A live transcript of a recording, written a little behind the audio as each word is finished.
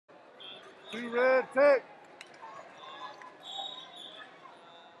2 red, take.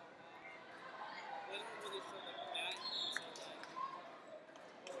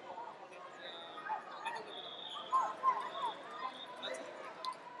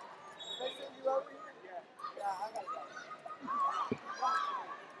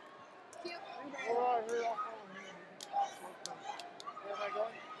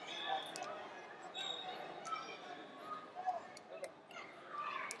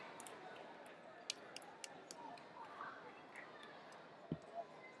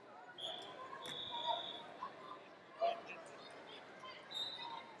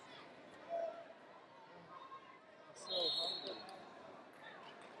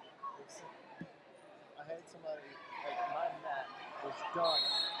 I had somebody, like my mat was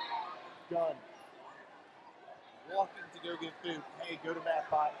done. Walking to go get food. Hey, go to mat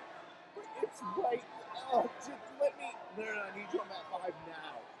 5. But it's right. Oh, just let me. No, I need you on mat 5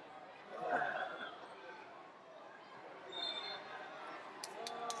 now.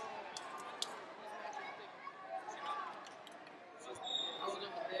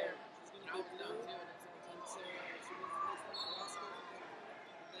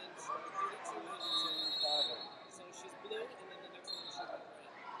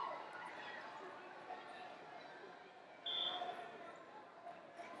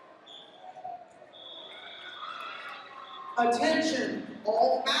 Attention,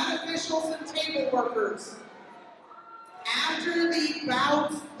 all mat officials and table workers. After the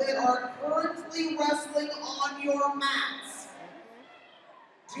bouts that are currently wrestling on your mats,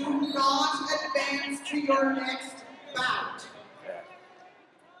 do not advance to your next bout.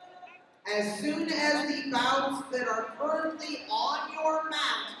 As soon as the bouts that are currently on your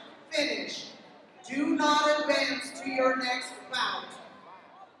mat finish, do not advance to your next bout.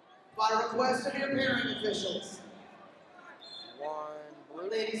 By request of your pairing officials.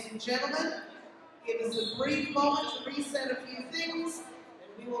 Ladies and gentlemen, give us a brief moment to reset a few things,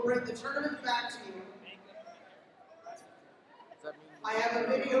 and we will bring the tournament back to you. I have a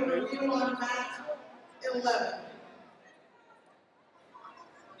video review on mat 11.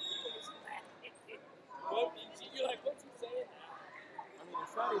 You're like, what's he saying? I mean,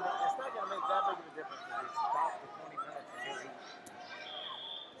 it's not going to make that big of a difference if we stop for 20 minutes and go eat.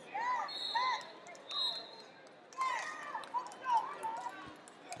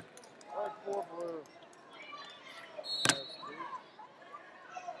 Like 4 blue.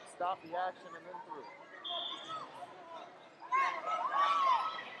 Stop the action and then through.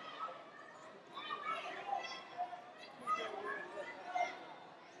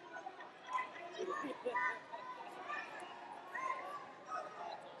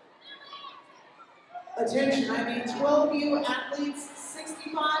 Attention, I need 12U athletes,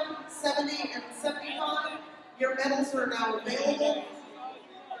 65, 70, and 75. Your medals are now available.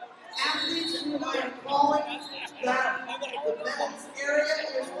 Athletes who I am calling that the medals area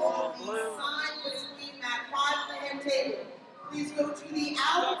is on the side between mat 5 and the end table. Please go to the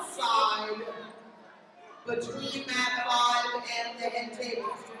outside between mat 5 and the end table.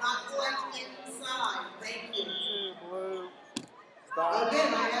 Do not collect inside. Thank you.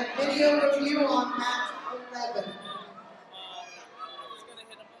 Again, I have video review on mat 11.